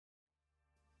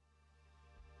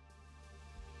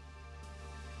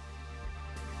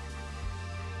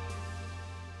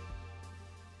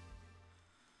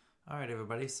All right,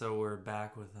 everybody. So we're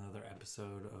back with another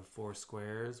episode of Four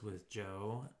Squares with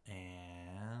Joe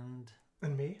and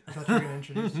me. I thought you were going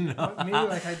to introduce me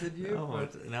like I did you.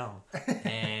 No.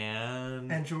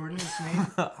 And Jordan, it's me.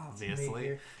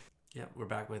 Obviously. Me Yep, we're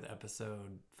back with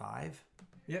episode 5.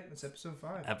 Yep, it's episode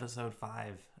 5. Episode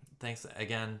 5. Thanks to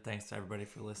everybody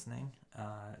for listening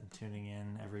and tuning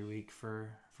in every week for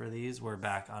these. We're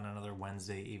back on another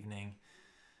Wednesday evening.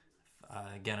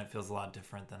 Again, it feels a lot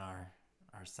different than our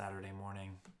Saturday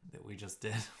morning that we just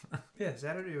did. Yeah,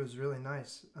 Saturday was really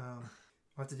nice. We'll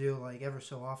have to do like ever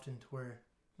so often to where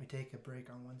we take a break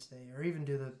on Wednesday or even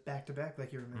do the back-to-back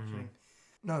like you were mentioning.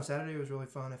 Mm-hmm. No, Saturday was really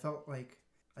fun.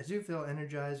 I do feel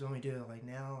energized when we do it like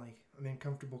now. Like I'm in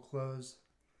comfortable clothes.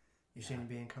 You seem to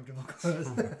be in comfortable clothes.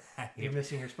 You're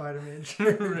missing your Spider-Man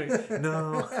shirt.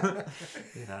 No.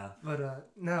 Yeah.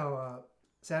 But no,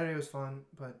 Saturday was fun,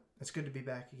 but it's good to be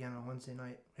back again on Wednesday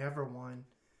night. We have our wine.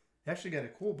 We actually got a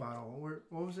cool bottle.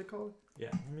 What was it called? Yeah,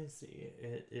 let me see.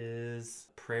 It is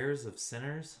Prayers of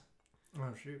Sinners.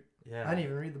 Oh, shoot. Yeah. I didn't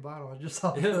even read the bottle. I just saw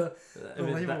the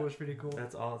label was pretty cool.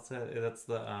 That's all it said. That's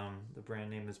the brand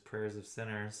name is Prayers of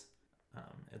Sinners.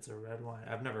 It's a red wine.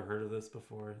 I've never heard of this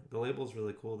before. The label's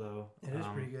really cool, though. It is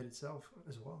pretty good itself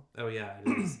as well. Oh, yeah, it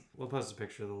is. We'll post a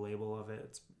picture of the label of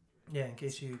it. Yeah, in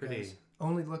case you guys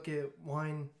only look at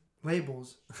wine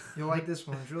labels, you'll like this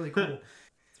one. It's really cool.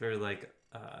 It's very,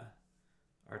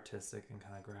 artistic and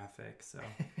kind of graphic. So,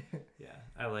 yeah,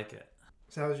 I like it.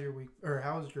 So how was your week, or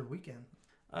how was your weekend?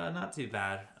 Not too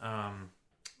bad.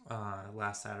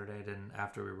 Last Saturday,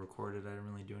 after we recorded, I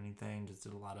didn't really do anything. Just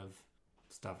did a lot of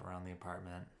stuff around the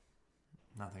apartment.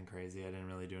 Nothing crazy. I didn't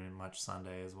really do much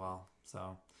Sunday as well.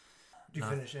 So, did you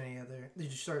finish any other? Did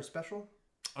you start a special?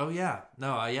 Oh yeah,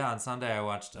 no, on Sunday I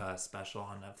watched a special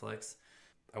on Netflix.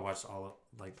 I watched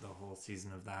the whole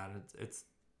season of that.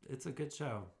 It's a good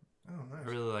show. Oh, nice. I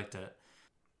really liked it.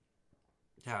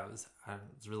 Yeah, it was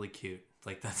really cute.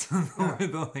 Like that's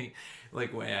the only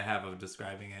way I have of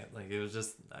describing it. Like it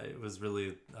was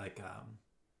really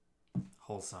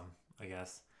wholesome, I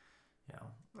guess. You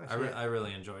know, I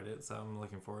really enjoyed it, so I'm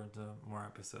looking forward to more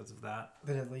episodes of that.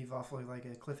 Did it leave off like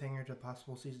a cliffhanger to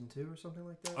possible season 2 or something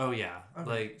like that? Oh yeah,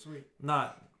 okay, sweet.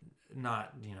 Not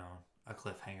a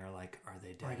cliffhanger like are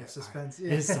they dead? Like a suspense.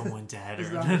 Is someone dead? It's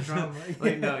not a drama.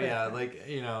 No,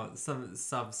 yeah, some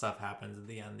stuff happens at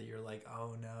the end that you're like,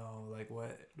 oh no, like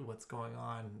what's going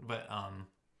on? But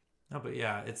no, but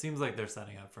yeah, it seems like they're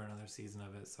setting up for another season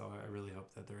of it, so I really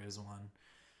hope that there is one.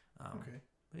 Okay.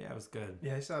 But yeah, it was good.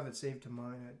 Yeah, I still have it saved to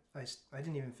mine. I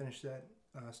didn't even finish that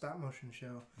stop motion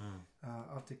show.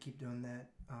 I'll have to keep doing that.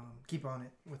 Keep on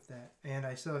it with that. And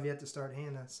I still have yet to start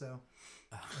Hannah, so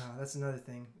that's another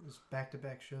thing. Those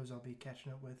back-to-back shows I'll be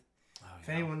catching up with. Oh, yeah. If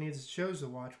anyone needs shows to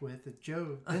watch with,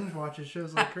 Joe binge watches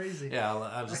shows like crazy. Yeah,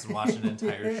 I'll just watch an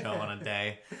entire show on a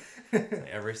day.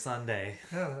 Every Sunday.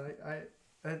 No,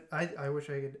 I wish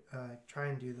I could try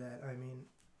and do that. I mean,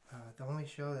 the only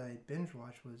show that I binge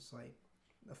watched was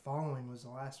The Following was the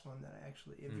last one that I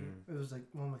actually. It was like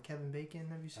one with Kevin Bacon.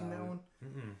 Have you seen that one?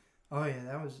 Mm-mm. Oh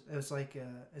yeah, it was like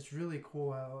it's really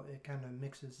cool how it kind of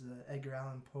mixes the Edgar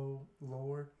Allan Poe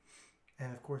lore,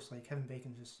 and of course like Kevin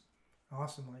Bacon's just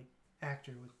awesome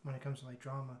actor when it comes to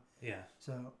drama. Yeah.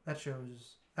 So that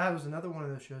was another one of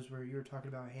those shows where you were talking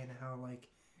about Hannah, how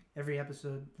every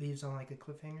episode leaves on a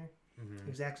cliffhanger. Mm-hmm.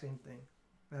 Exact same thing.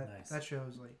 That show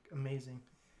is amazing.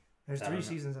 There's 3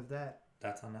 seasons of that.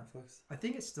 That's on Netflix? I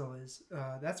think it still is.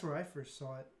 That's where I first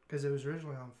saw it because it was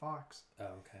originally on Fox. Oh,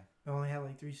 okay. It only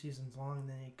had 3 seasons long, and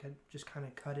then they just kind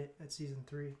of cut it at season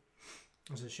 3. It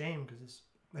was a shame because it's,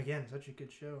 again, such a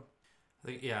good show.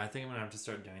 I think I'm going to have to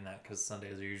start doing that because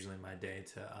Sundays are usually my day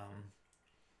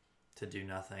to do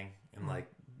nothing and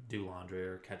do laundry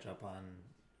or catch up on,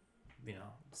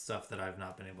 stuff that I've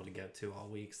not been able to get to all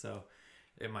week. So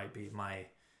it might be my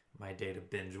day to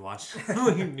binge watch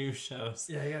new shows.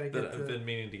 Yeah, I gotta get that I've been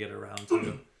meaning to get around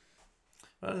to.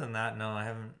 Other than that, no, I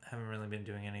haven't really been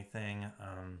doing anything.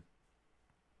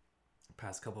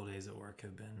 Past couple of days at work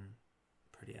have been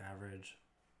pretty average.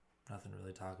 Nothing to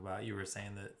really talk about. You were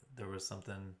saying that there was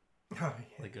something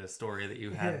like a story that you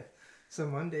had. Yeah. So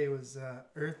Monday was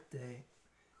Earth Day.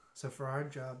 So for our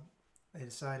job, they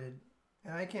decided,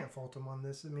 and I can't fault them on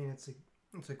this. I mean, it's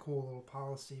a cool little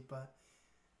policy, but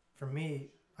for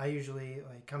me, I usually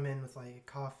come in with a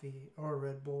coffee or a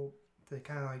Red Bull to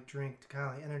kind of drink to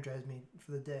kind of energize me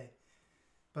for the day.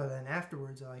 But then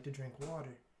afterwards, I like to drink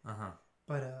water.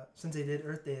 But since they did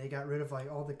Earth Day, they got rid of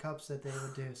all the cups that they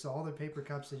would do. So all their paper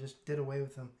cups, they just did away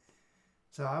with them.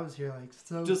 So I was here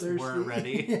so just thirsty. Weren't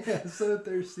ready. Yeah, so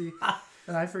thirsty.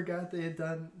 And I forgot they had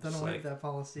done Just away like with that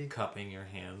policy. Cupping your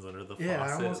hands under the Yeah,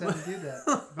 faucet. I almost had to do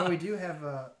that. But we do have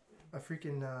a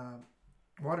freaking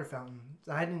water fountain.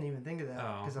 I didn't even think of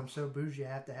that because I'm so bougie. I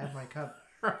have to have my cup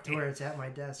to where it's at my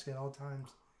desk at all times.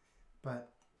 But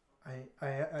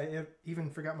I even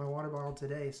forgot my water bottle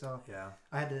today, so yeah,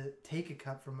 I had to take a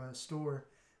cup from a store,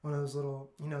 one of those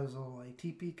little, those little like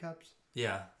TP cups.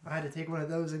 Yeah. I had to take one of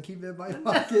those and keep it in my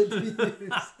pocket to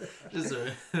use.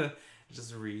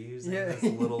 Just reusing this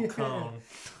little cone.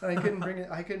 I couldn't bring it.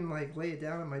 I couldn't like lay it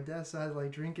down on my desk. So I had to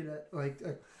like drink it at like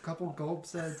a couple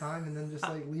gulps at a time, and then just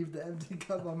like leave the empty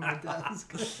cup on my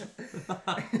desk.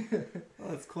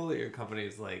 Well, it's cool that your company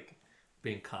is like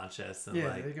being conscious and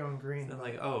like they're going green. And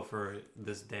like, for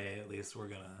this day at least we're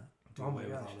gonna do away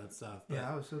with all that stuff. But,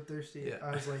 I was so thirsty. Yeah.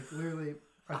 I was like literally.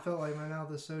 I felt like my mouth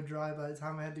was so dry by the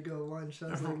time I had to go to lunch. So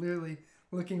I was like literally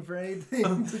looking for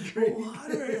anything to drink.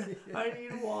 Water. I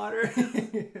need water.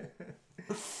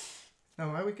 No,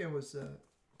 my weekend was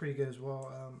pretty good as well.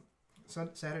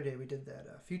 Saturday we did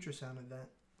that Future Sound event,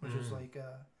 which was like it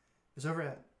was over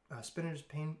at Spinner's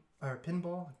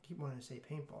Pinball. I keep wanting to say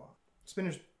paintball.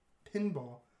 Spinner's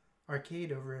Pinball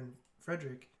Arcade over in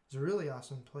Frederick. It's a really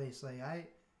awesome place. Like I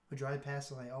would drive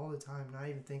past it like all the time, not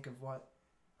even think of what.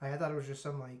 I thought it was just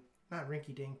some like not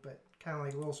rinky dink, but kind of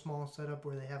like a little small setup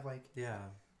where they have like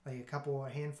a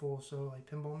handful so like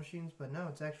pinball machines. But no,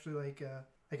 it's actually like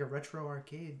a retro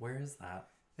arcade. Where is that?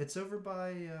 It's over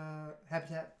by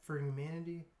Habitat for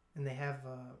Humanity, and they have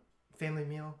Family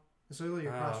Meal. It's literally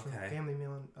across from Family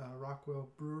Meal and Rockwell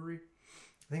Brewery.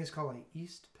 I think it's called like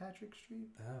East Patrick Street.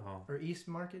 Oh. Or East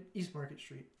Market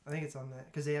Street. I think it's on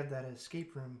that because they have that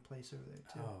escape room place over there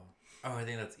too. Oh, I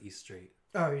think that's East Street.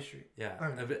 Oh, East Street. Yeah,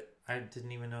 I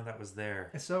didn't even know that was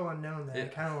there. It's so unknown that I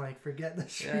kind of like forget the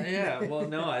street. Yeah. Well,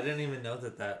 no, I didn't even know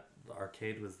that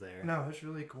arcade was there. No, it's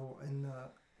really cool. And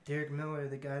Derek Miller,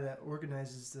 the guy that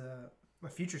organizes a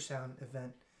Future Sound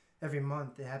event every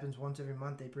month, it happens once every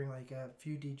month. They bring like a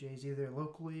few DJs either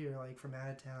locally or like from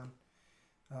out of town.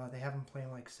 They have them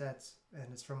playing like sets, and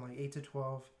it's from like 8 to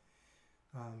 12.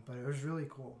 But it was really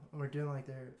cool. And we're doing like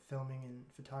their filming and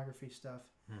photography stuff.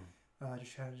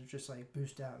 Just trying to just like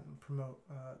boost out and promote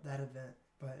that event.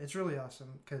 But it's really awesome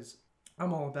because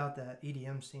I'm all about that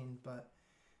EDM scene, but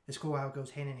it's cool how it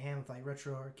goes hand in hand with like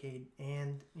retro arcade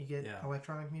and you get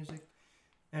electronic music.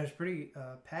 And it's pretty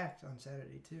packed on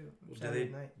Saturday too. Saturday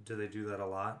night. Do they do that a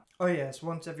lot? Oh yeah, it's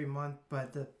once every month,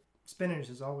 but the Spinners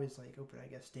is always like open, I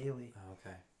guess, daily. Oh,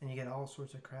 okay. And you get all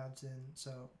sorts of crowds in.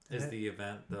 So is the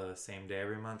event the same day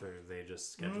every month, or do they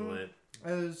just schedule it?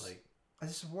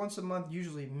 It's once a month,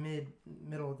 usually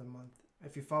middle of the month.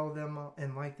 If you follow them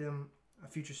and like them,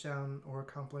 Future Sound or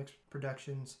Complex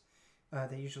Productions,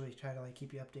 they usually try to like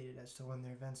keep you updated as to when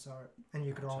their events are, and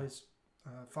you could always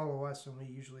follow us, and we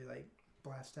usually like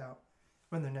blast out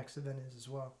when their next event is as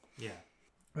well. Yeah.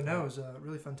 But no, it was a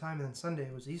really fun time, and then Sunday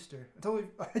was Easter.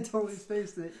 I totally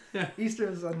spaced it. Easter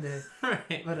is Sunday.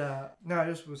 Right. But no, I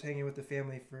just was hanging with the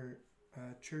family for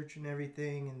church and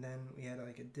everything, and then we had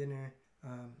like a dinner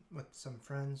with some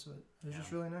friends. So it was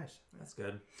just really nice. That's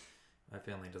good. My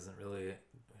family doesn't really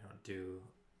do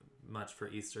much for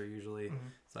Easter usually,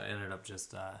 so I ended up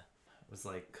just was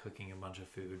like cooking a bunch of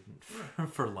food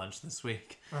for lunch this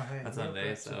week. Oh, hey, that's Sunday.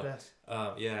 That's the best.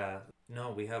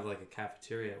 No, we have like a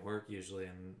cafeteria at work usually,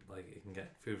 and like you can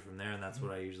get food from there, and that's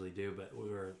what I usually do. But we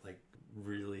were like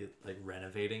really like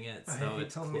renovating it, so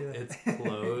it's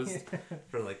closed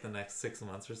for like the next 6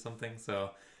 months or something.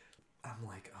 So I'm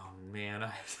like, oh man,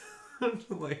 I have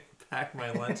to like pack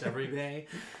my lunch every day.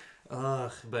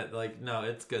 But like no,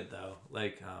 it's good though.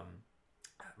 Like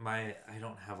I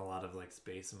don't have a lot of like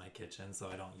space in my kitchen, so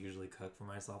I don't usually cook for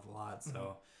myself a lot.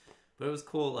 So, but it was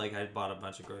cool. Like I bought a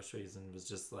bunch of groceries and was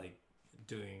just like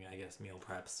doing, I guess, meal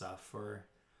prep stuff for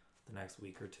the next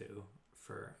week or two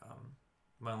for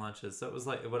my lunches. So it was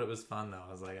like, but it was fun though.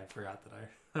 I was like, I forgot that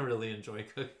I really enjoy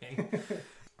cooking.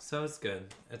 So it's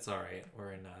good. It's all right.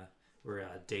 We're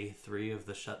day 3 of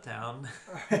the shutdown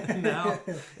now.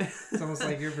 It's almost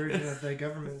like your version of the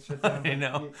government shutdown. I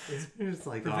know. It's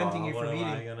like, preventing you from eating. What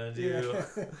am I gonna do?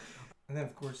 Yeah. And then,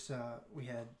 of course, we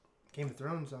had Game of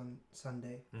Thrones on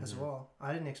Sunday as well.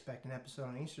 I didn't expect an episode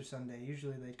on Easter Sunday.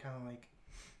 Usually they kind of like,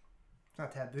 it's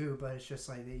not taboo, but it's just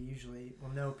like they usually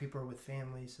will know people are with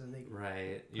family, so they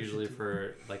Usually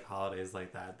for like holidays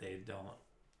like that, they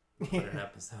don't put an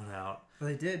episode out. Well,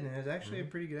 they did, and it was actually a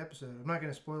pretty good episode. I'm not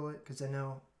going to spoil it because I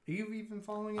know. Are you even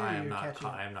following it? I am not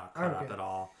caught up at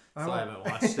all, so I haven't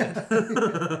watched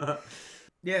it.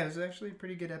 Yeah, it was actually a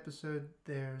pretty good episode.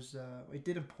 There's we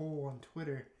did a poll on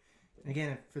Twitter,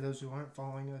 Again, for those who aren't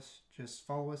following us, just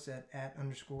follow us at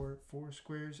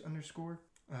 _4squares_.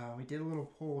 We did a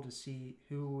little poll to see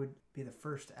who would be the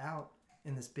first out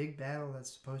in this big battle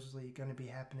that's supposedly going to be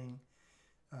happening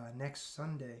next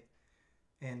Sunday.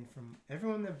 And from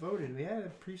everyone that voted, we had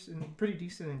a pretty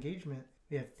decent engagement.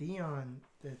 We have Theon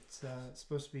that's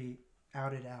supposed to be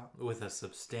outed out. With a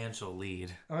substantial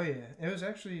lead. Oh, yeah. It was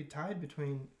actually tied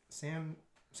between Samuel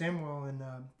and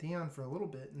Theon for a little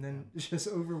bit, and then just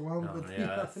overwhelmed with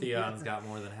Theon. Theon's got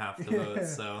more than half the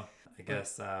votes, so I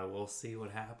guess we'll see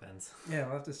what happens. Yeah,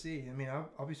 we'll have to see. I mean,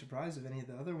 I'll be surprised if any of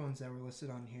the other ones that were listed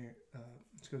on here,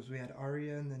 because we had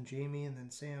Arya and then Jaime and then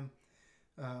Sam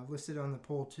listed on the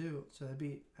poll too. So it'd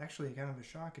be actually kind of a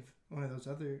shock if one of those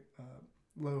other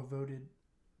low voted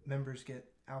members get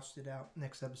ousted out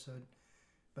next episode.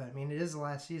 But I mean, it is the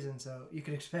last season, so you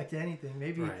can expect anything.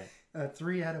 Maybe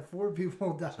 3 out of 4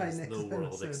 people die next episode. The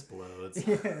world explodes.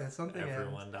 Yeah, something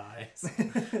Everyone dies.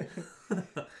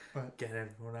 But get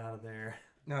everyone out of there.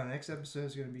 No, next episode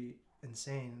is going to be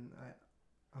insane.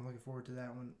 I'm looking forward to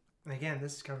that one. And again,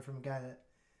 this is coming from a guy that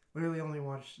literally only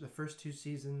watched the first 2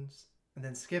 seasons and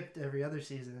then skipped every other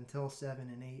season until 7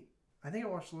 and 8. I think I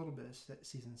watched a little bit of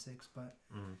season 6, but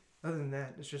other than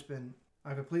that, it's just been...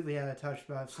 I'm completely out of touch,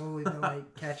 but I've slowly been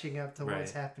like catching up to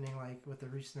what's happening like with the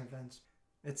recent events.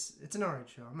 It's an alright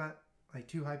show. I'm not like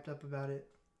too hyped up about it.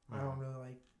 I don't really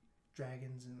like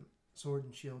dragons and sword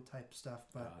and shield type stuff,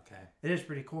 but it is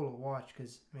pretty cool to watch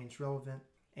because I mean it's relevant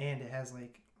and it has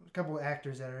like a couple of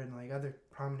actors that are in like other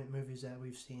prominent movies that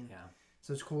we've seen. Yeah.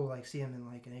 So it's cool to like see them in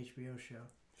like an HBO show.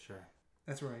 Sure.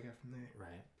 That's where I got from there.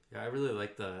 Right. Yeah, I really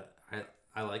like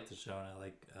I like the show and I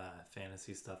like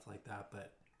fantasy stuff like that,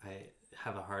 but I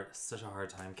have such a hard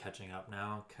time catching up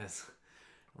now because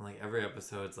like every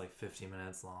episode's like 50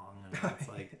 minutes long and it's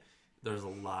like there's a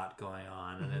lot going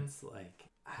on and it's like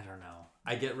I don't know.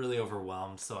 I get really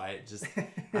overwhelmed, so I just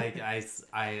I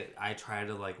try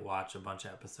to like watch a bunch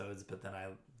of episodes, but then I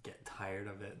get tired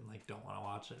of it and like don't want to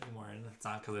watch it anymore. And it's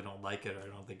not because I don't like it or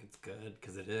I don't think it's good,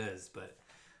 because it is, but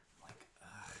like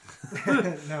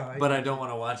no, but I don't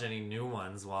want to watch any new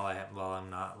ones while I'm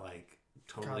not like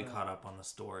totally caught up on the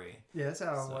story. Yeah, that's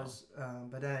how it was.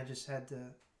 But then I just had to,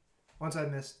 once I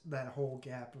missed that whole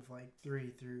gap of like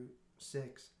 3 through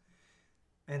 6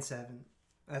 and 7,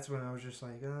 that's when I was just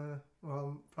like, well,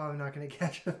 I'm probably not going to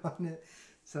catch up on it.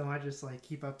 So I just like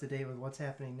keep up to date with what's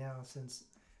happening now, since,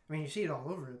 I mean, you see it all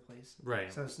over the place.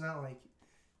 Right. So it's not like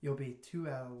you'll be too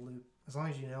out of the loop. As long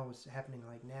as you know what's happening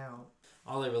like now.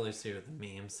 All I really see are the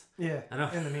memes. Yeah,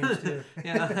 and the memes too.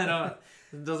 Yeah,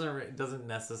 it doesn't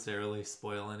necessarily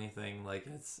spoil anything. Like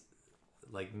it's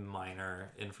like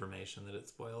minor information that it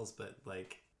spoils, but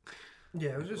like.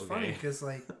 Yeah, it was just funny because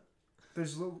like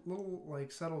there's little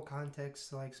like subtle context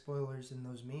to like spoilers in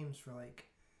those memes for like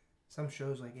some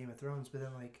shows like Game of Thrones, but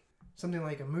then like something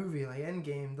like a movie like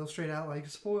Endgame, they'll straight out like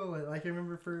spoil it. Like I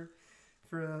remember for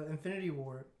Infinity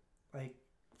War, like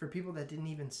for people that didn't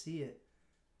even see it,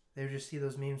 they would just see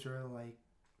those memes where like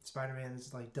Spider-Man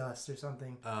is like dust or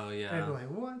something. Oh yeah. And they'd be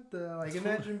like, what the? Like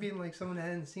imagine being like someone that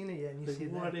hadn't seen it yet and you see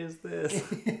that. What is this?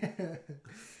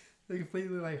 They're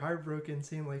completely like heartbroken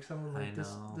seeing like someone like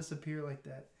disappear like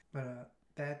that. But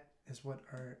that is what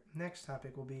our next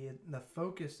topic will be. The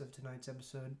focus of tonight's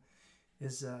episode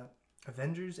is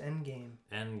Avengers Endgame.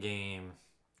 Endgame.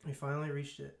 We finally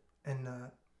reached it. And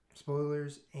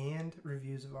spoilers and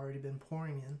reviews have already been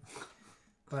pouring in.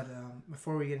 But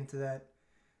before we get into that,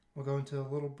 we'll go into a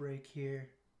little break here.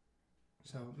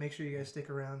 So make sure you guys stick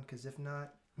around, because if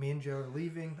not, me and Joe are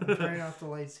leaving. I'm turning off the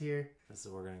lights here.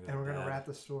 So we're gonna go. And we're gonna wrap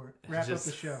up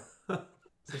the show.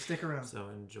 So stick around. So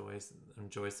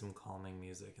enjoy some calming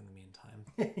music in the meantime.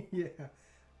 Yeah.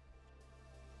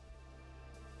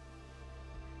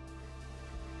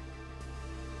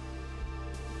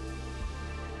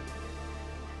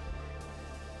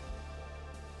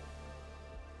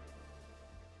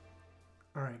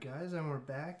 Alright guys, and we're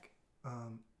back.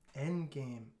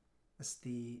 Endgame. It's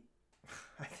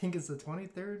I think it's the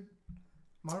 23rd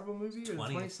Marvel movie, or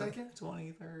the 22nd?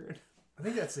 23rd. I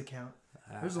think that's the count.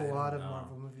 There's a lot of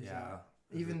Marvel movies out.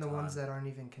 Even the ones that aren't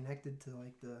even connected to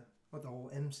like the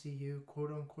whole MCU,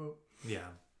 quote unquote. Yeah.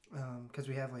 Because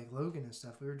we have like Logan and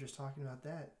stuff. We were just talking about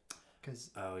that.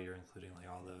 You're including like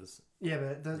all those. Yeah,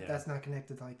 but that's not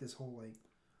connected to like this whole like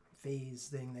phase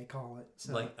thing they call it.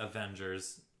 So, like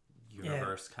Avengers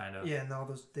universe kind of. Yeah, and all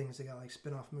those things, they got like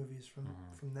spin-off movies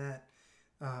from that.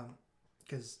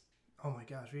 Because oh my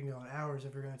gosh, we can go on hours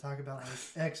if we're going to talk about like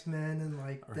X-Men and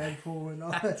like Deadpool and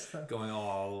all that stuff. Going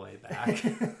all the way back.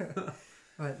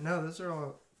 But no, those are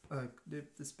all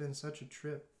it's been such a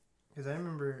trip, because I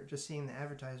remember just seeing the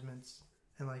advertisements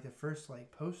and like the first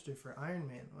like poster for Iron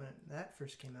Man when that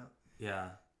first came out. Yeah.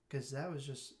 Because that was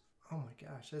just, oh my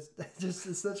gosh, that's just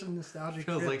it's such a nostalgic.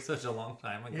 Feels trip. like such a long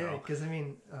time ago. Yeah, because I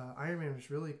mean, Iron Man was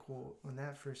really cool when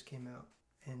that first came out,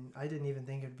 and I didn't even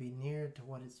think it'd be near to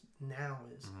what it now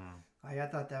is. Like I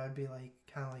thought that would be like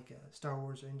kind of like a Star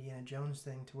Wars or Indiana Jones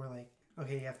thing, to where like,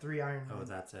 okay, you have 3 Iron Man. Oh,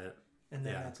 that's it. And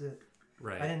then that's it.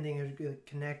 Right. I didn't think it would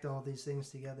connect all these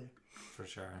things together. For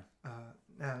sure.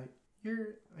 Now,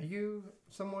 are you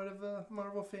somewhat of a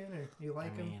Marvel fan, or you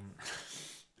like them?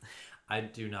 I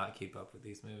do not keep up with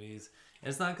these movies. And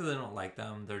it's not because I don't like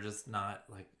them. They're just not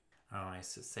like, I don't want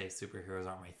to say superheroes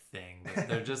aren't my thing, but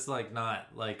they're just like not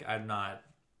like I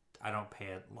don't pay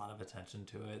a lot of attention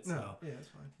to it. So no, yeah, that's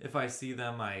fine. If I see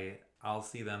them, I'll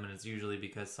see them, and it's usually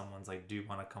because someone's like, do you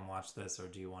want to come watch this, or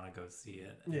do you want to go see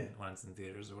it when it's in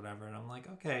theaters or whatever? And I'm like,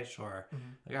 okay, sure.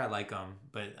 Like I like them,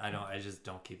 but I just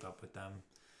don't keep up with them.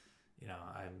 You know,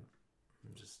 I'm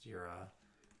just you're a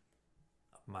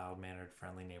mild-mannered,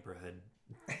 friendly neighborhood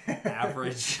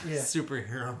average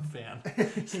superhero fan.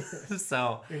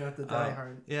 So you're not the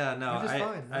diehard. Yeah,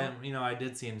 no, I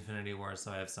did see Infinity War,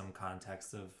 so I have some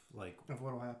context of like of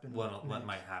what'll happen, what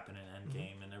might happen in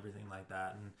Endgame and everything like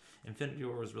that. And Infinity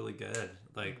War was really good.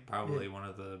 Like probably one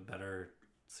of the better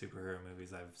superhero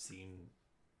movies I've seen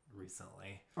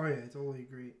recently. Oh yeah, I totally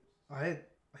agree. I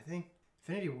think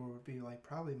Infinity War would be like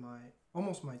probably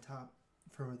almost my top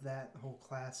for that whole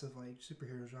class of like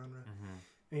superhero genre.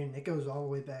 I mean, it goes all the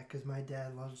way back because my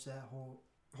dad loves that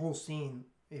whole scene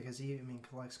because he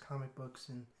collects comic books,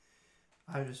 and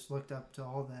I just looked up to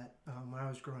all that when I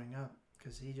was growing up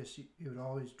because he would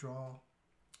always draw,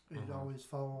 he'd always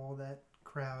follow all that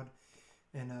crowd,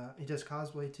 and he does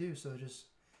cosplay too. So there's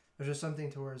just something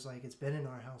to where it's like it's been in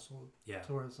our household. Yeah.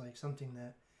 To where it's like something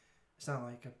that it's not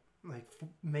like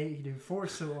made you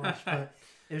forced to watch, but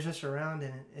it was just around,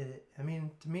 and I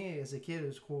mean, to me as a kid, it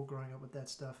was cool growing up with that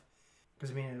stuff.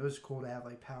 Because, I mean, it was cool to have,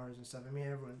 like, powers and stuff. I mean,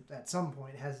 everyone, at some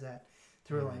point, has that.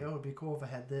 To where, like, oh, it'd be cool if I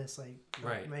had this. Like,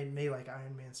 made like,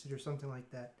 Iron Man suit or something like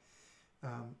that.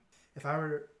 If I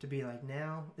were to be, like,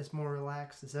 now, it's more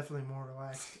relaxed. It's definitely more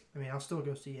relaxed. I mean, I'll still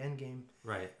go see Endgame.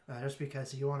 Right. Just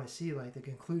because you want to see, like, the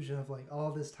conclusion of, like,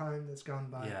 all this time that's gone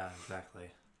by. Yeah, exactly.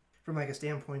 From, like, a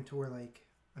standpoint to where, like,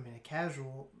 I mean, a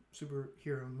casual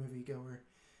superhero moviegoer,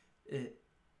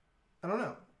 I don't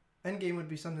know. Endgame would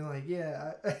be something like,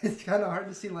 it's kind of hard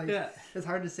to see, like, it's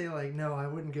hard to say, like, no, I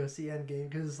wouldn't go see Endgame,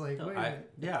 because, like, wait a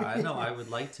minute. Yeah, I know, I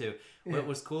would like to. What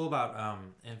was cool about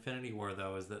Infinity War,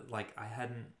 though, is that, like, I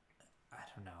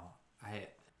don't know,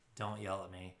 don't yell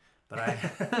at me, but I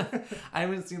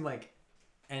haven't seen, like,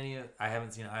 I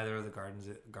haven't seen either of the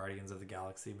Guardians of the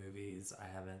Galaxy movies. I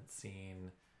haven't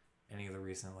seen any of the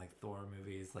recent, like, Thor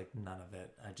movies, like, none of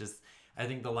it. I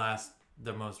think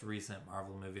the most recent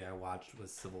Marvel movie I watched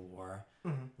was Civil War,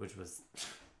 which was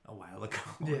a while ago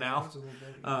now. It was a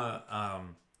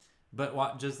little bit.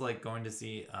 But just like going to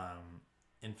see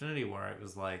Infinity War, it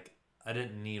was like I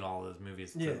didn't need all those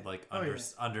movies to like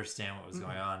understand what was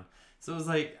going on. So it was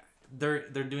like they're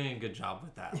doing a good job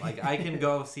with that. Like I can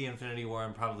go see Infinity War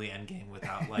and probably Endgame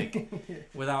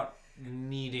without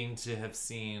needing to have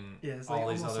seen it's all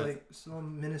like these other like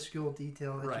some minuscule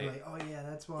detail that you're like, oh yeah,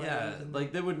 that's why. Yeah,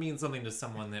 like that would mean something to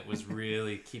someone that was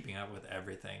really keeping up with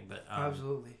everything. But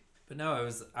absolutely. But no, it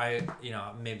was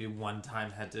maybe one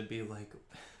time had to be like,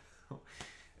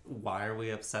 why are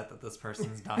we upset that this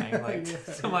person's dying? Like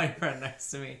to my friend next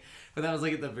to me. But that was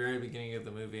like at the very beginning of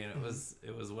the movie, and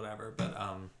it was whatever. But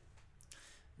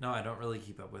no, I don't really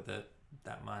keep up with it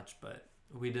that much, but.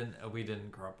 We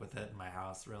didn't grow up with it in my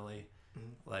house, really.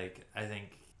 Like I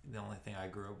think the only thing I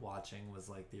grew up watching was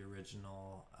like the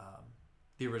original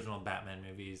Batman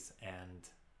movies and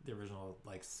the original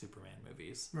like Superman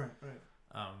movies. Right.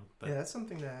 But that's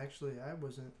something that actually I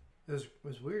wasn't. It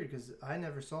was weird because I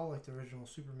never saw like the original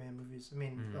Superman movies. I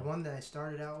mean, the one that I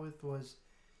started out with was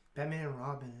Batman and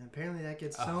Robin, and apparently that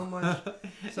gets so much.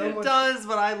 It does,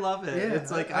 but I love it. Yeah, it's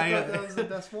like I thought that was the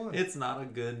best one. It's not a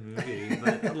good movie,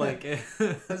 but like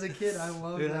as a kid, I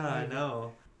loved that. Yeah, I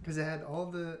know. Because it had all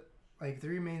the like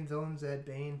 3 main villains. It had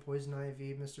Bane, Poison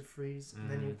Ivy, Mr. Freeze,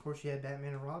 and then of course you had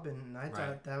Batman and Robin. And I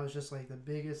thought that was just like the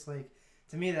biggest like.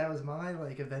 To me, that was my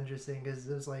like Avengers thing because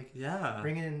it was like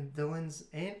bringing in villains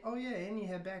and and you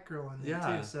had Batgirl in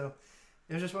there too. So.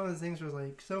 It was just one of the things where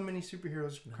like so many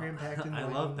superheroes cram packed in. I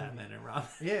love Batman and Robin.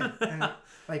 Yeah, and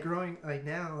like growing like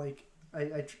now like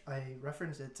I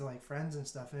reference it to like friends and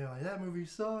stuff, and they're like that movie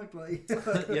sucked. Like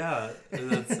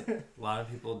a lot of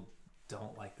people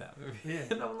don't like that movie. Yeah,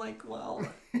 and I'm like, well,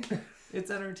 it's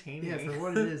entertaining. Yeah, for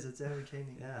what it is, it's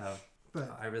entertaining. Yeah,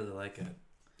 but I really like it.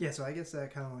 Yeah, so I guess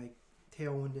that kind of like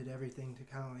tailwinded everything to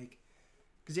kind of like,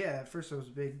 because yeah, at first I was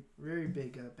a very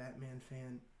big Batman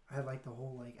fan. I had like the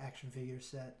whole like action figure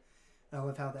set. I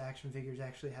love how the action figures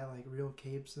actually had like real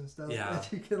capes and stuff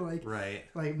that you could like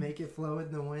make it flow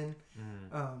in the wind.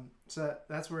 So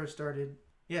that's where it started.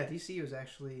 Yeah, DC was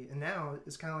actually, and now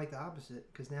it's kind of like the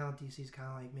opposite, because now DC's kind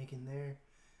of like making their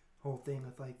whole thing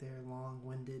with like their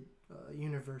long-winded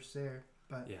universe there.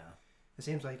 But yeah, it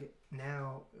seems like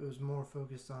now it was more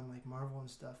focused on like Marvel and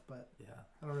stuff. But yeah,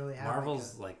 I don't really have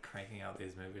Marvel's like cranking out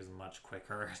these movies much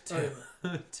quicker too.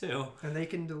 Too, and they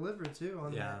can deliver too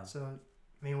on yeah. that. So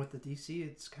I mean, with the DC,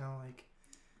 it's kind of like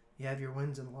you have your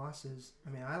wins and losses. I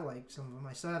mean, I like some of them.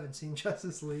 I still haven't seen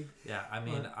Justice League. Yeah, I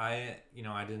mean,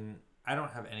 I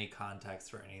don't have any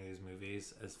context for any of these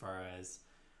movies as far as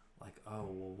like, oh,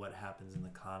 well, what happens in the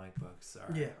comic books?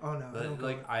 Or, yeah. Oh no.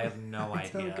 Like I have no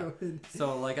idea. Don't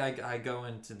So like I go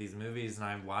into these movies and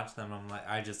I watch them. I'm like,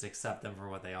 I just accept them for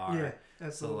what they are. Yeah,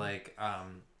 absolutely. So like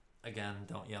again,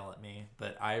 don't yell at me,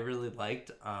 but I really liked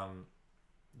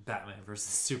Batman versus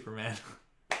Superman.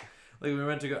 Like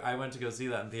I went to go see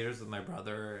that in theaters with my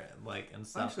brother, and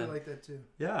stuff. I actually like that too.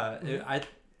 Yeah,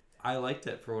 I liked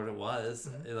it for what it was.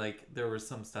 Like there was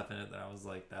some stuff in it that I was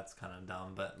like, that's kind of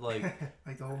dumb, but like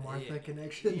like the whole Martha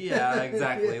connection. Yeah,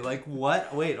 exactly. Yeah. Like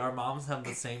what? Wait, our moms have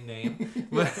the same name.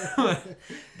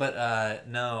 But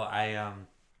no, I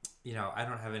I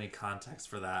don't have any context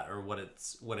for that or what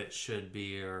it should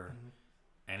be or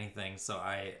anything. So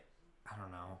I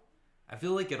don't know. I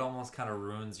feel like it almost kind of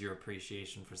ruins your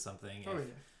appreciation for something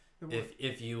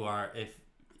if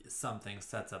something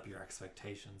sets up your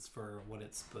expectations for what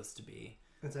it's supposed to be.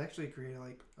 It's actually created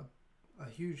like a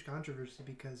huge controversy,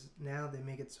 because now they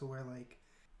make it to where like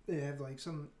they have like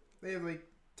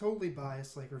totally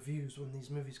biased like reviews when these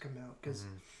movies come out, because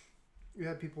you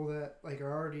have people that like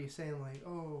are already saying like,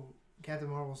 oh, Captain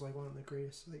Marvel's like one of the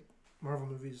greatest like Marvel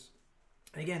movies.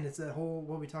 And again, it's that whole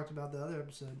what we talked about the other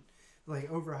episode, like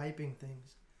overhyping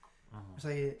things. It's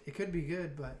like it could be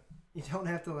good, but you don't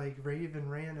have to like rave and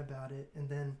rant about it and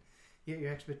then get your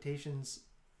expectations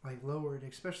like lowered,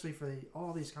 especially for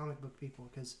all these comic book people,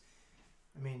 because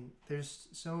I mean there's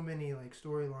so many like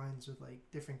storylines with like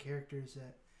different characters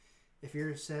that if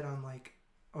you're set on like,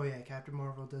 oh yeah, Captain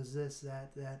Marvel does this,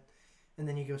 that, and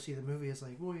then you go see the movie, it's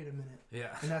like, wait a minute.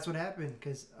 Yeah. And that's what happened,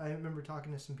 because I remember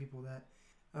talking to some people that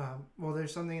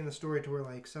there's something in the story to where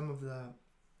like some of the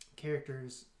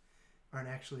characters aren't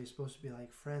actually supposed to be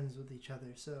like friends with each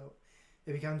other, so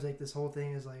it becomes like this whole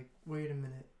thing is like, wait a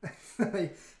minute.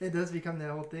 Like it does become that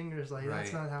whole thing where it's like,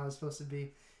 that's not how it's supposed to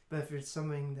be. But if it's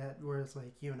something that where it's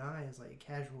like you and I is like a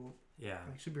casual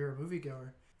like superhero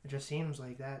moviegoer, it just seems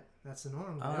like that's the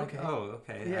norm. Like, okay. Oh,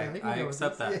 okay. Yeah, I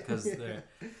accept that, because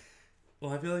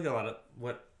well, I feel like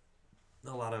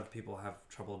a lot of people have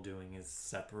trouble doing is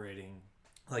separating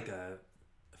like a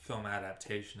film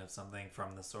adaptation of something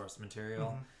from the source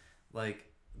material. Like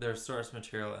there's source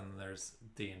material and there's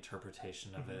the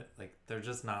interpretation of it. Like they're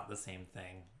just not the same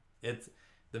thing.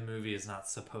 The movie is not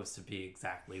supposed to be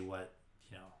exactly what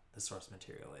the source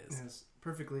material is. Yes,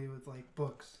 perfectly with like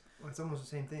books. It's almost the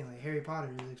same thing. Like Harry Potter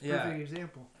is a perfect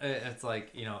example. It's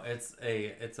like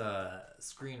it's a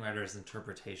screenwriter's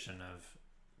interpretation of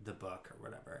the book or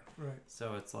whatever. Right.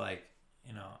 So it's like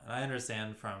and I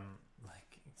understand from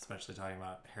like especially talking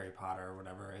about Harry Potter or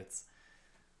whatever. It's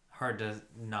hard to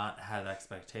not have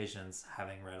expectations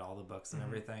having read all the books and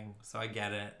everything. So I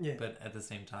get it. Yeah. But at the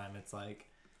same time, it's like,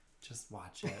 just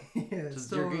watch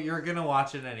it. You're going to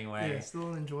watch it anyway. Yeah, it's still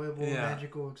an enjoyable,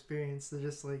 magical experience to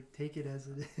just like take it as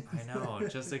it is. I know.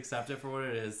 Just accept it for what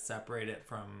it is. Separate it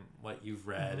from what you've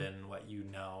read and what you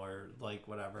know or like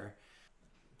whatever.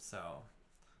 So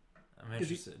I'm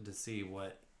interested to see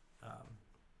what's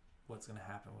going to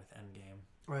happen with Endgame.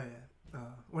 Oh, yeah.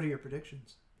 What are your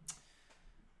predictions?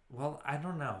 Well, I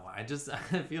don't know. I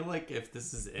feel like if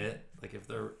this is it, like if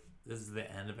this is the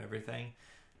end of everything,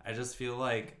 I just feel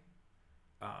like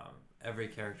every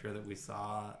character that we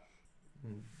saw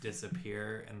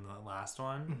disappear in the last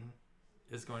one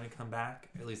is going to come back,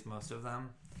 at least most of them,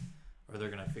 or they're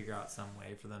going to figure out some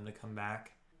way for them to come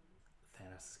back.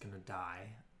 Thanos is going to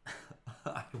die,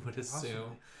 I would assume.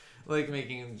 Awesome. Like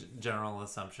making general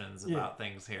assumptions about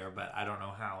things here, but I don't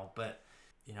know how. But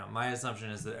my assumption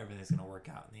is that everything's going to work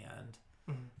out in the end.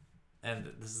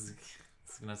 And this is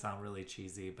going to sound really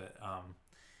cheesy, but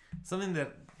something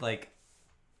that like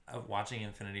watching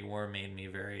Infinity War made me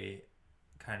very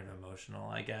kind of emotional,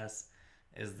 I guess,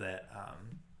 is that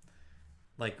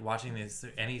like watching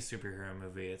any superhero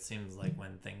movie, it seems like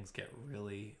when things get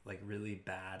really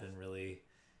bad and really,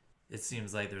 it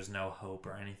seems like there's no hope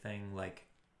or anything, like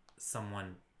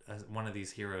someone one of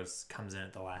these heroes comes in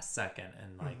at the last second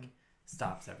and like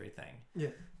stops everything. Yeah.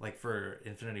 Like for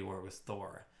Infinity War was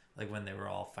Thor. Like when they were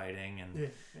all fighting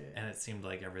and and it seemed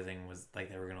like everything was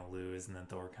like they were gonna lose, and then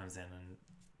Thor comes in and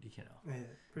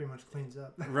pretty much cleans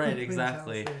up. Right,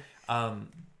 exactly. And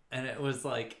it was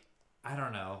like, I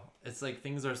don't know. It's like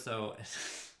things are so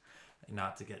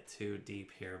not to get too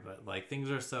deep here, but like things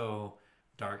are so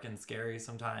dark and scary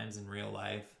sometimes in real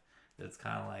life that it's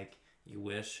kind of like you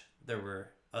wish there were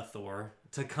a Thor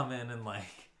to come in and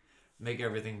like make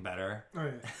everything better.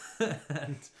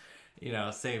 And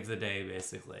save the day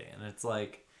basically. And it's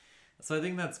like, so I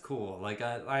think that's cool. Like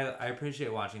I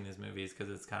appreciate watching these movies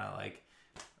because it's kind of like,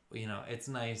 it's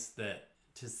nice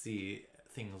to see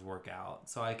things work out.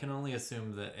 So I can only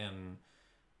assume that in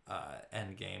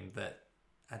Endgame that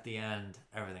at the end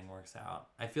everything works out.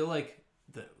 I feel like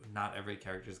that not every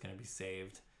character is going to be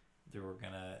saved.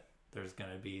 There's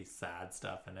gonna be sad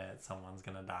stuff in it. Someone's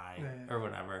gonna die or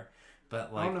whatever.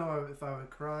 But like, I don't know if I would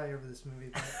cry over this movie,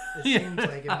 but it seems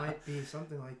like it might be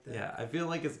something like that. Yeah, I feel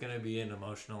like it's gonna be an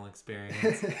emotional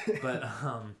experience. But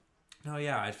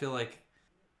I feel like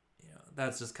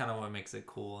that's just kind of what makes it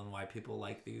cool and why people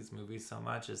like these movies so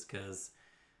much is because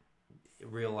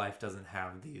real life doesn't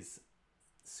have these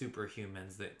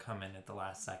superhumans that come in at the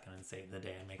last second and save the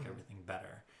day and make everything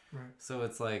better. Right. So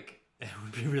it's like, it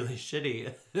would be really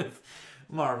shitty if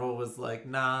Marvel was like,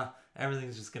 nah,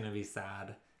 everything's just gonna be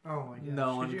sad. Oh my god.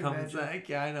 No one comes back.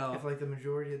 Yeah, I know. If like the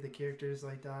majority of the characters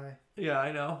like die. Yeah,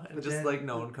 I know. And but just then, like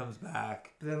no one comes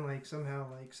back. But then like somehow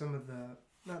like some of the,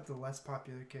 not the less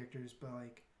popular characters, but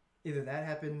like either that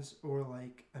happens or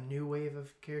like a new wave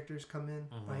of characters come in.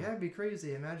 Like that'd be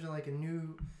crazy. Imagine like a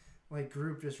new like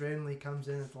group just randomly comes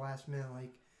in at the last minute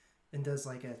like and does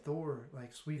like a Thor,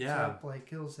 like sweeps up, like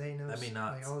kills Thanos, that'd be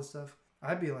nuts. like all this stuff.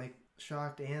 I'd be like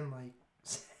shocked and like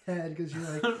sad because you're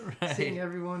like right. seeing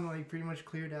everyone like pretty much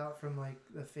cleared out from like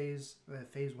the phase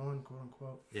one, quote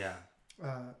unquote. Yeah.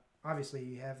 Obviously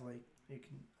you have like, you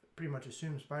can pretty much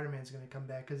assume Spider-Man's going to come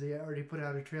back because they already put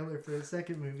out a trailer for the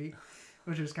second movie,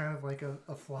 which is kind of like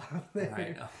a flop there.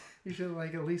 I know. You should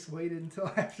like at least waited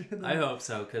until after that. I hope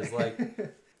so, because like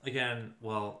again,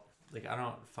 well, like I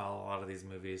don't follow a lot of these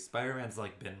movies. Spider-Man's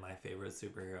like been my favorite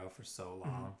superhero for so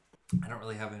long. I don't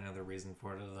really have any other reason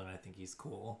for it other than I think he's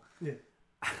cool. Yeah.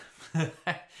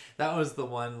 That was the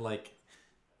one like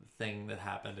thing that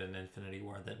happened in Infinity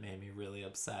War that made me really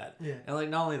upset. Yeah. And like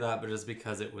not only that, but just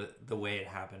because it was the way it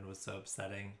happened was so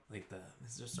upsetting. Like the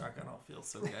Mr. Stark, I don't feel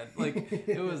so good. Like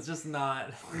it was just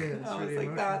not. Yeah, I was really like,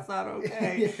 emotional. that's not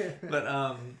okay.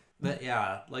 But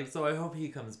yeah, like so I hope he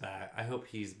comes back. I hope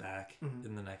he's back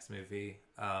in the next movie.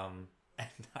 And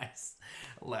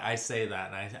I say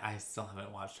that, and I still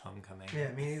haven't watched Homecoming.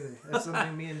 Yeah, me neither. That's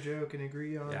something me and Joe can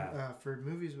agree on. Yeah. For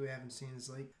movies we haven't seen, is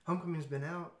like Homecoming's been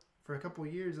out for a couple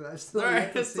of years, and I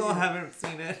still haven't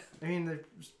seen it. I mean,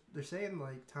 they're saying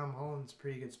like Tom Holland's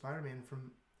pretty good Spider-Man.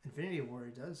 From Infinity War,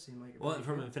 it does seem like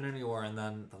Infinity War, and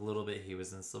then the little bit he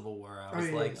was in Civil War, I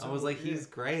was like, he's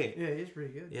great. Yeah, he's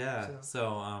pretty good. Yeah.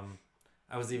 So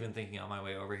I was even thinking on my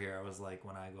way over here, I was like,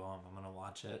 when I go home, I'm gonna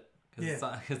watch it because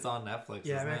it's on Netflix.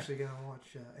 Yeah, I'm actually gonna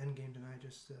watch Endgame tonight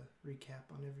just to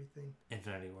recap on everything.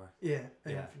 Infinity War. Yeah,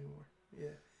 Infinity War.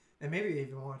 Yeah, and maybe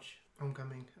even watch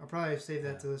Homecoming. I'll probably save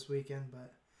that to this weekend,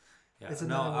 but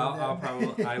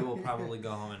I will probably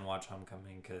go home and watch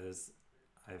Homecoming because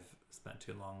I've spent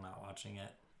too long not watching it.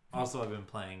 Also, I've been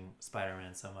playing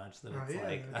Spider-Man so much that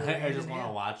I just want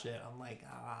to watch it. I'm like,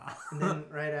 And then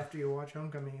right after you watch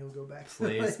Homecoming, you'll go back to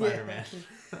play Spider-Man.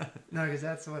 No, because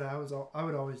that's what I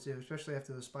would always do, especially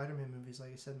after the Spider-Man movies.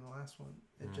 Like I said in the last one,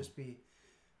 it'd just be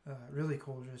really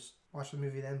cool. Just watch the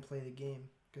movie, then play the game.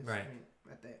 Because I mean,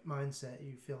 at that mindset,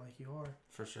 you feel like you are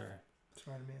for sure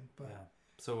Spider-Man. But yeah.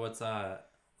 So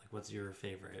what's your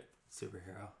favorite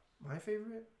superhero? My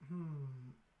favorite?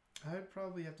 I would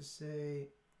probably have to say,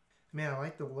 man, I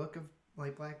like the look of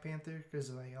like Black Panther because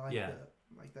like I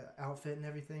like the outfit and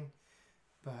everything.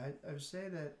 But I would say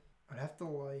that I'd have to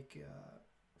like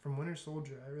from Winter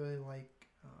Soldier. I really like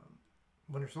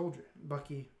Winter Soldier.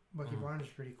 Bucky Barnes is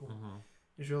pretty cool.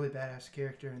 He's a really badass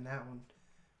character in that one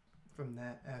from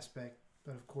that aspect.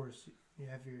 But of course, you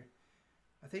have your.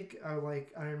 I think I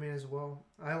like Iron Man as well.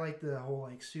 I like the whole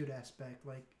like suit aspect.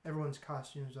 Like everyone's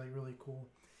costume is like really cool.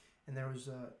 And there was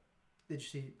did you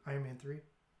see Iron Man 3?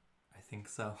 I think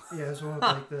so. Yeah, it's one with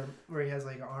like where he has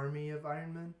like an army of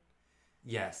Iron Men.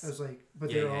 Yes. It was like, but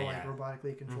they're all like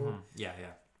robotically controlled. Yeah.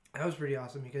 That was pretty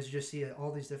awesome because you just see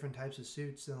all these different types of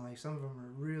suits and like some of them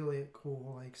are really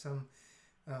cool. Like some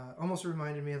almost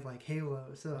reminded me of like Halo.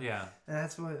 So Yeah. and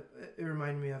that's what it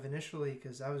reminded me of initially,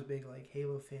 because I was a big like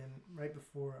Halo fan right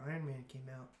before Iron Man came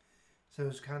out. So it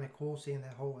was kind of cool seeing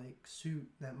that whole like suit,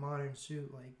 that modern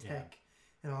suit, like tech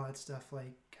and all that stuff,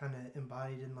 like kind of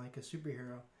embodied in like a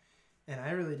superhero. And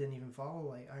I really didn't even follow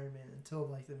like Iron Man until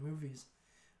like the movies.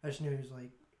 I just knew he was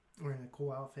like wearing a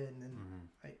cool outfit, and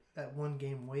then that one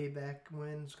game way back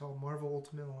when, it's called Marvel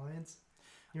Ultimate Alliance.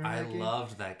 I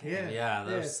loved that game. Yeah,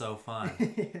 that was so fun.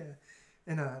 Yeah,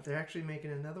 and they're actually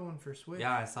making another one for Switch.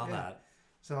 Yeah, I saw that.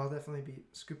 So I'll definitely be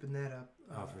scooping that up.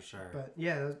 Oh, for sure. But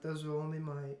yeah, those were only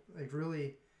my like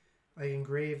really like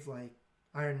engraved like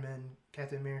Iron Man,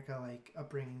 Captain America like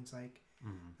upbringings like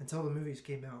until the movies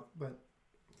came out. But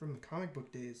from the comic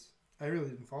book days, I really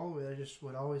didn't follow it. I just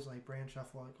would always like branch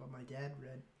off like what my dad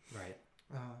read. Right.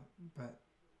 But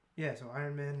yeah, so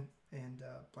Iron Man and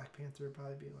Black Panther would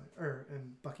probably be like,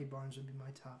 and Bucky Barnes would be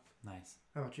my top. Nice.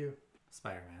 How about you?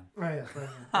 Spider-Man. Oh yeah,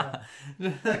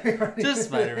 Spider-Man. Just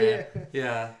Spider-Man.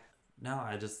 Yeah. No,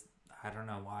 I don't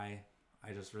know why.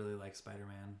 I just really like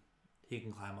Spider-Man. He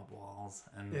can climb up walls,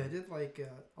 and yeah, I did like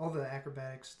all the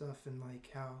acrobatic stuff, and like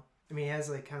how he has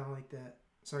like kind of like that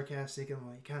sarcastic and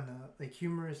like kind of like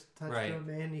humorous touch to him,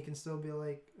 and he can still be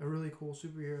like a really cool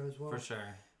superhero as well. For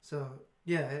sure. So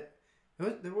yeah,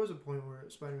 there was a point where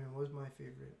Spider-Man was my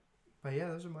favorite. But yeah,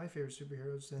 those are my favorite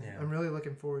superheroes, and I'm really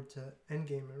looking forward to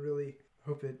Endgame. I really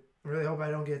hope I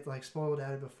don't get like spoiled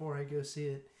at it before I go see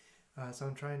it. So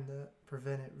I'm trying to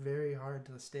prevent it very hard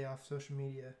to stay off social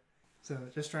media. So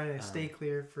just trying to stay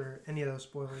clear for any of those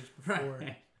spoilers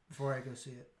before I go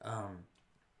see it. On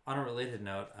a related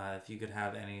note, if you could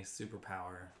have any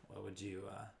superpower, what would you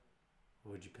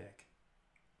pick?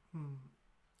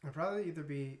 I'd probably either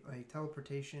be like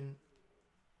teleportation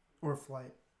or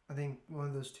flight. I think one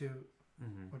of those two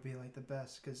would be like the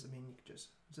best, because I mean you could just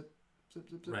zip,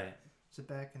 right, sit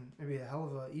back, and it'd be a hell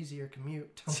of a easier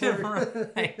commute.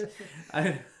 Right.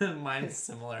 Mine's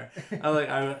similar.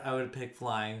 I would pick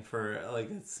flying for like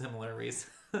a similar reason.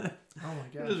 Oh my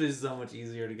gosh, it would be so much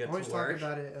easier to get to work. I always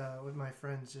talk about it with my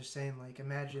friends, just saying like,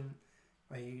 imagine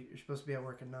like you're supposed to be at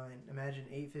work at 9. Imagine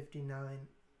 8:59.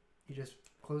 You just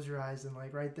close your eyes and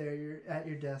like right there you're at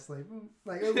your desk like oh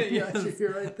my gosh,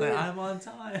 you're right there. Like, I'm on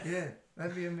time. Yeah,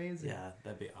 that'd be amazing. Yeah,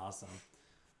 that'd be awesome.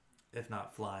 If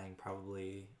not flying,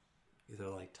 probably either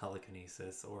like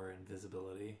telekinesis or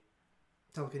invisibility.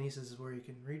 Telekinesis is where you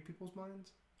can read people's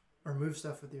minds or move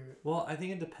stuff with your... Well, I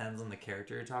think it depends on the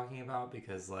character you're talking about,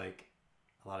 because like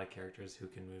a lot of characters who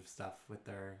can move stuff with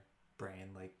their brain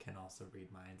like can also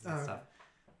read minds and stuff.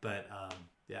 But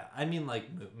yeah, I mean like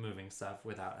moving stuff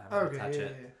without having to touch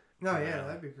it. Yeah. No, yeah,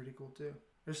 that'd be pretty cool too.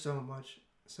 There's so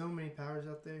many powers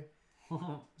out there.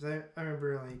 I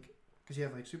remember like, because you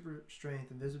have like super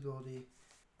strength, invisibility,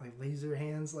 like laser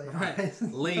hands, like eyes.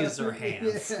 Laser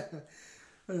hands. Yeah.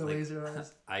 Like laser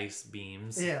eyes. Ice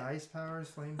beams. Yeah, ice powers,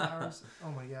 flame powers.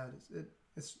 Oh my god,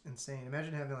 it's insane.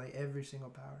 Imagine having like every single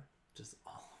power. Just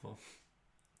all of them.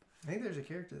 I think there's a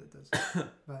character that does.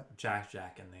 But Jack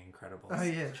in The Incredibles. Oh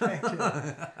yeah,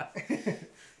 Jack.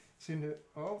 Soon to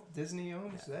Disney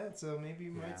owns that, so maybe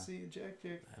you might see Jack.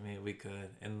 I mean, we could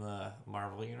in the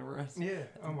Marvel universe. Yeah.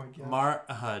 Oh my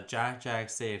god. Jack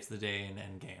saves the day in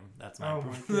Endgame. That's my. Oh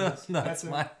my goodness. That's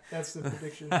the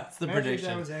prediction. That's the prediction.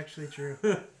 That was actually true.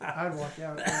 I'd walk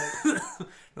out.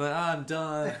 Like, I'm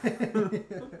done.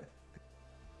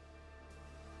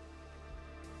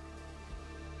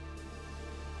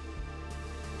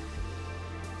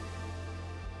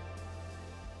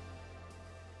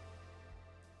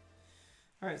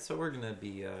 All right, so we're going to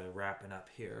be wrapping up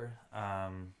here.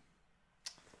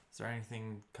 Is there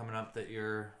anything coming up that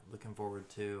you're looking forward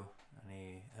to?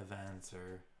 Any events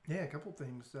or... Yeah, a couple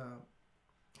things.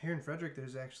 Here in Frederick,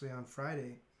 there's actually on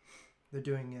Friday, they're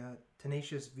doing a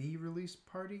Tenacious V release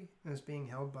party, and it's being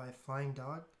held by Flying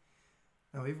Dog.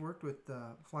 Now, we've worked with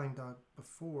Flying Dog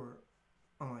before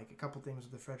on like a couple things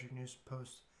with the Frederick News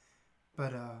Post.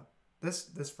 But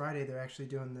this Friday, they're actually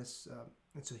doing this.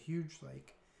 It's a huge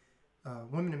like...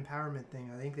 women empowerment thing.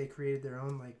 I think they created their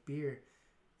own like beer,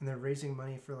 and they're raising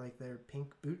money for like their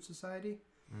Pink Boot Society.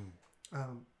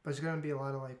 But it's going to be a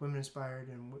lot of like women inspired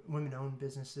and women owned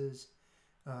businesses.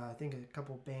 I think a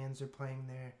couple bands are playing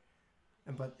there,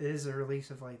 but it is a release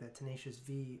of like that Tenacious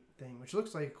V thing, which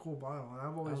looks like a cool bottle. And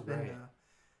I've always been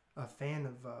a fan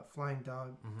of Flying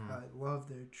Dog. I love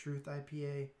their Truth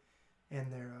IPA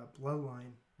and their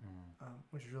Bloodline.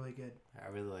 Which is really good. I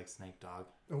really like Snake Dog.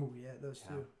 Oh yeah, those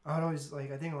two. I'd always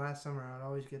like. I think last summer I'd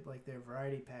always get like their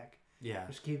variety pack. Yeah.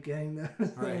 Just keep getting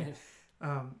those. Right.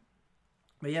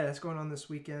 But yeah, that's going on this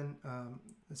weekend.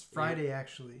 It's Friday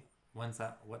actually. When's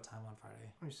that? What time on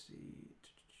Friday? Let me see.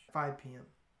 5 p.m.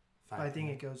 5 I think p.m.?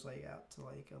 it goes like out to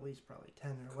like at least probably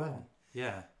 10 or Cool. 11.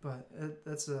 Yeah. But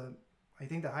that's I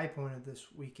think the high point of this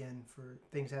weekend for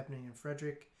things happening in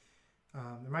Frederick.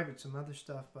 There might be some other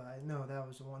stuff, but I know that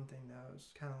was the one thing that I was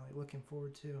kind of like looking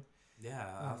forward to. Yeah,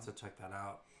 I'll have to check that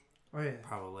out. Oh yeah.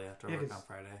 Probably after work on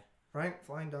Friday.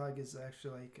 Flying Dog is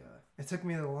actually like it took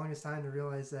me the longest time to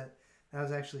realize that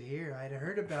was actually here. I had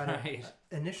heard about it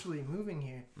initially moving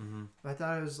here, but I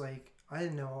thought it was like I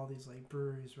didn't know all these like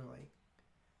breweries were like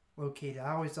located.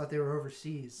 I always thought they were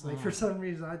overseas. Like for some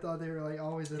reason, I thought they were like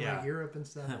always in like Europe and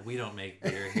stuff. We don't make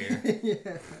beer here.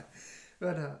 Yeah,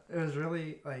 but it was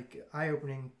really like eye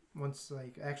opening once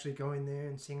like actually going there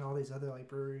and seeing all these other like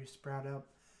breweries sprout up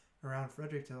around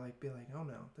Frederick to like be like, oh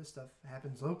no, this stuff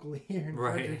happens locally here in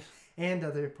Frederick and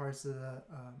other parts of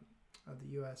the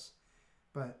U.S.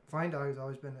 But Flying Dog has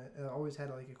always been always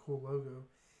had like a cool logo,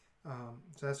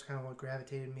 so that's kind of what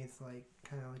gravitated me to like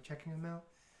kind of like checking them out.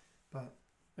 But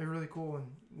they're really cool,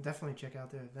 and definitely check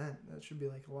out their event. That should be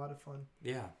like a lot of fun.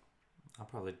 Yeah, I'll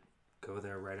probably go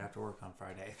there right after work on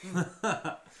Friday.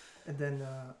 And then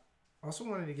also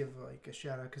wanted to give like a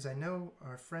shout out because I know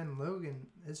our friend Logan,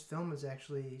 his film is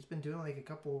actually he's been doing like a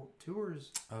couple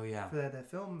tours. Oh yeah. For that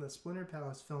film, the Splinter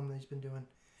Palace film that he's been doing.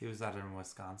 He was out in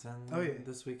Wisconsin.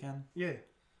 This weekend. Yeah,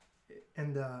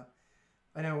 and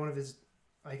I know one of his.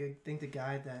 I think the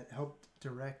guy that helped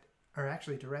direct, or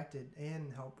actually directed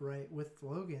and helped write with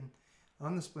Logan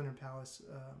on the Splinter Palace.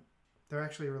 They're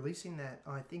actually releasing that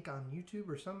I think on YouTube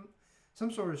or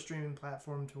some sort of streaming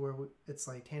platform to where it's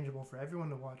like tangible for everyone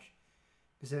to watch.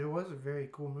 Because it was a very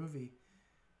cool movie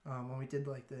when we did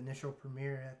like the initial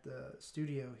premiere at the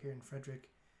studio here in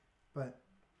Frederick. But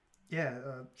yeah,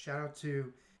 shout out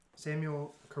to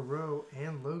Samuel Carew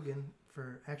and Logan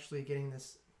for actually getting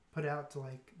this put out to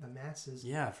like the masses.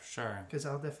 Yeah, for sure. Because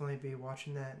I'll definitely be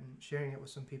watching that and sharing it with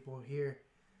some people here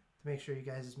to make sure you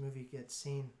guys' movie gets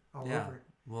seen all over.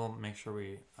 We'll make sure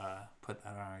we put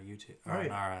that on our YouTube,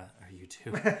 our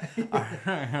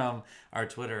YouTube, our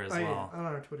Twitter as well. Yeah, on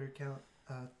our Twitter account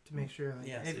to make sure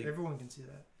everyone can see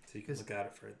that. So you can look at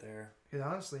it for it there. Because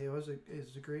honestly, it was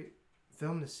a great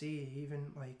film to see.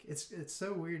 Even like it's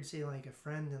so weird seeing like a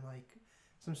friend and like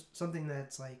something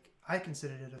that's like I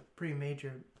considered it a pretty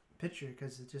major picture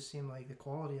because it just seemed like the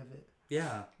quality of it.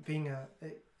 Yeah. Being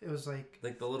it was like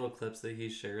the little clips that he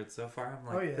shared so far.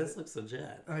 I'm like, this looks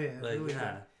legit. Oh yeah, like really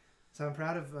good. So I'm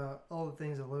proud of all the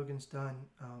things that Logan's done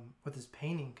with his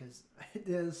painting because it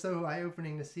is so eye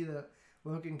opening to see that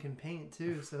Logan can paint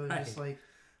too. So it's just like,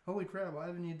 holy crap! Why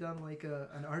haven't you done like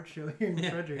an art show here in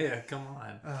Frederick? Yeah, come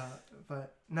on.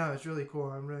 But no, it's really cool.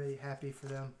 I'm really happy for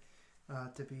them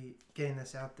to be getting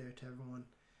this out there to everyone.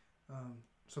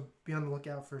 So be on the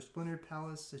lookout for Splinter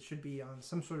Palace. It should be on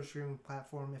some sort of streaming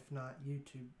platform, if not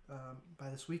YouTube, by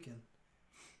this weekend.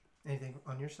 Anything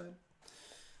on your side?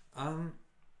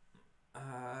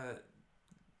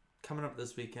 Coming up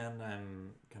this weekend,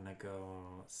 I'm gonna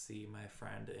go see my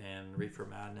friend in Reefer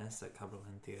Madness at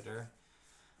Cumberland Theater.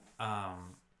 Oh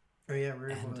yeah, we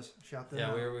were shout that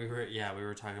out. We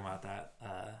were talking about that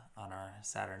on our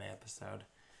Saturday episode.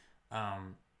 So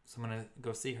I'm gonna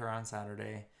go see her on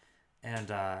Saturday.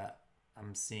 And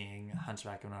I'm seeing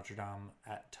Hunchback of Notre Dame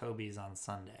at Toby's on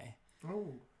Sunday.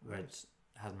 Oh, which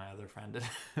has my other friend in it.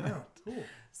 Oh, cool.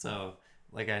 So,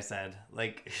 like I said,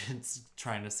 like it's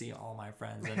trying to see all my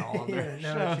friends and all of their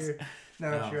shows.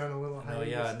 Now you're on a little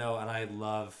hiatus. And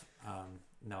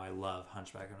I love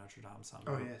Hunchback of Notre Dame. So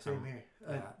same here.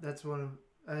 That's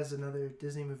as another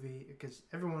Disney movie because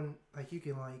everyone like you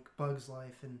can like Bug's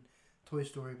Life and Toy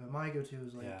Story, but my go-to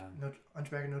is like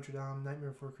Hunchback of Notre Dame, Nightmare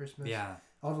Before Christmas. Yeah.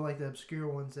 All the like the obscure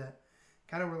ones that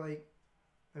kind of were like,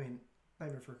 I mean,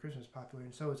 Nightmare Before Christmas is popular,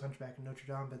 and so is Hunchback of Notre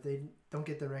Dame, but they don't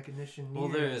get the recognition. Well,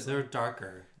 they're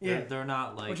darker. They're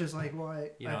not like, which is like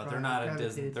why they're not a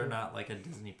Disney. They're not like a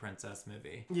Disney princess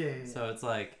movie. Yeah. So it's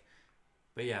like,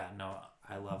 but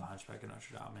I love Hunchback of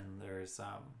Notre Dame, and there's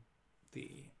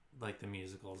the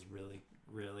musical is really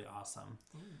really awesome.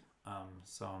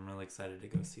 So I'm really excited to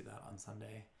go see that on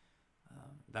Sunday.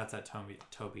 That's at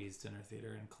Toby's Dinner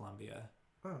Theater in Columbia.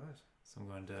 Oh, nice. So I'm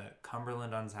going to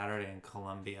Cumberland on Saturday and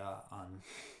Columbia on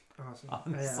awesome. On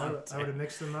Sunday. I would have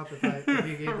mixed them up if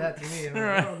you gave that to me.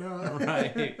 Like, oh no.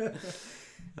 Right.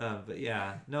 But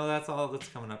yeah, no, that's all that's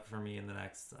coming up for me in the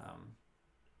next, the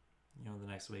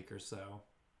next week or so.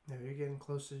 Yeah, you're getting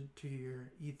closer to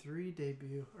your E3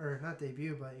 debut, or not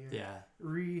debut, but your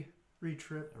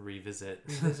revisit.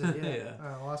 Yeah.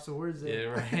 Lots of words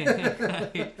there.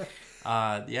 Yeah,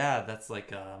 right. That's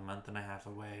like a month and a half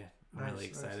away. I'm really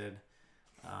excited.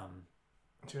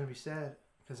 It's gonna be sad.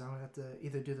 because I'm gonna have to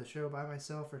either do the show by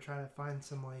myself or try to find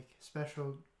some like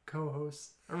special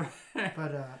co-hosts.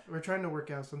 But we're trying to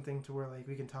work out something to where like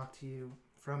we can talk to you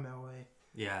from LA.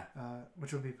 Yeah.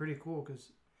 Which would be pretty cool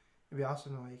because it'd be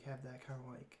awesome to like have that kind of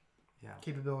like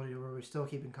capability where we still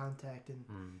keep in contact and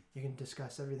you can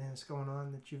discuss everything that's going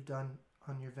on that you've done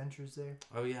on your ventures there.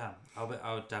 Oh yeah, I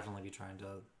would definitely be trying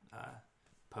to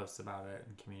post about it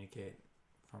and communicate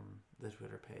from the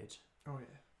Twitter page. Oh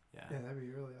yeah, that'd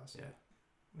be really awesome. Yeah,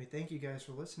 we thank you guys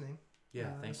for listening.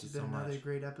 Yeah, thank you so much. This has been another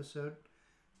great episode.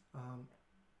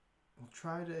 We'll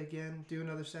try to again do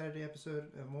another Saturday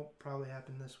episode. It won't probably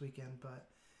happen this weekend, but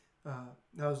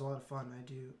that was a lot of fun. I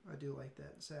do like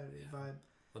that Saturday vibe.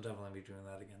 We'll definitely be doing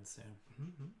that again soon.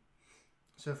 Mm-hmm.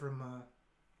 So from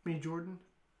me, Jordan,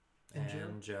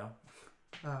 and Joe,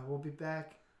 we'll be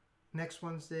back next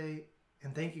Wednesday.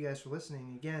 And thank you guys for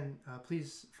listening. Again,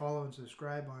 please follow and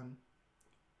subscribe on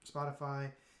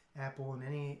Spotify, Apple,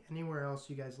 and anywhere else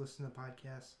you guys listen to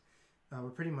podcasts. We're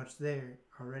pretty much there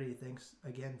already. Thanks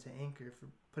again to Anchor for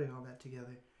putting all that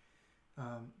together.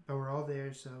 But we're all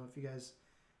there. So if you guys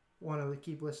want to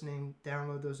keep listening,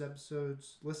 download those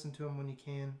episodes, listen to them when you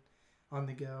can on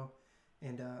the go.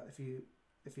 And if you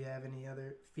have any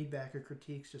other feedback or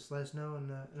critiques, just let us know in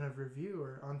a review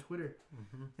or on Twitter.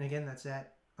 Mm-hmm. And again, that's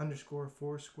at _4square_.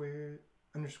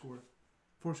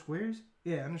 4 squares?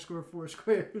 Yeah, _4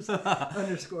 squares. _ ___.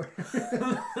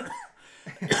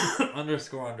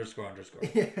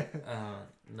 Yeah.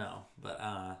 No, but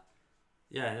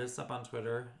yeah, hit us up on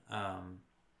Twitter.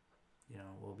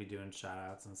 We'll be doing shout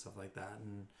outs and stuff like that,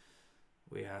 and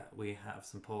we have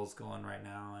some polls going right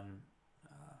now, and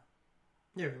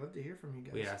yeah, we'd love to hear from you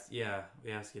guys.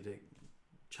 We ask you to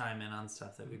chime in on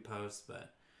stuff that we post,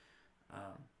 but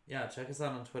check us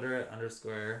out on Twitter at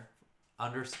 _.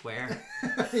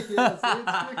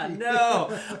 No,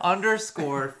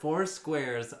 _4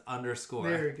 squares _.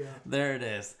 There we go. There it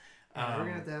is. We're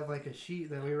gonna have to have like a sheet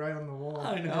that we write on the wall.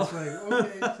 I know. Just like,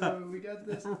 okay, so we got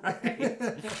this.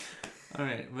 Right. All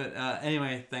right, but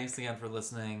anyway, thanks again for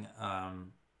listening.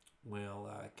 We'll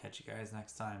catch you guys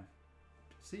next time.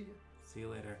 See you. See you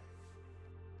later.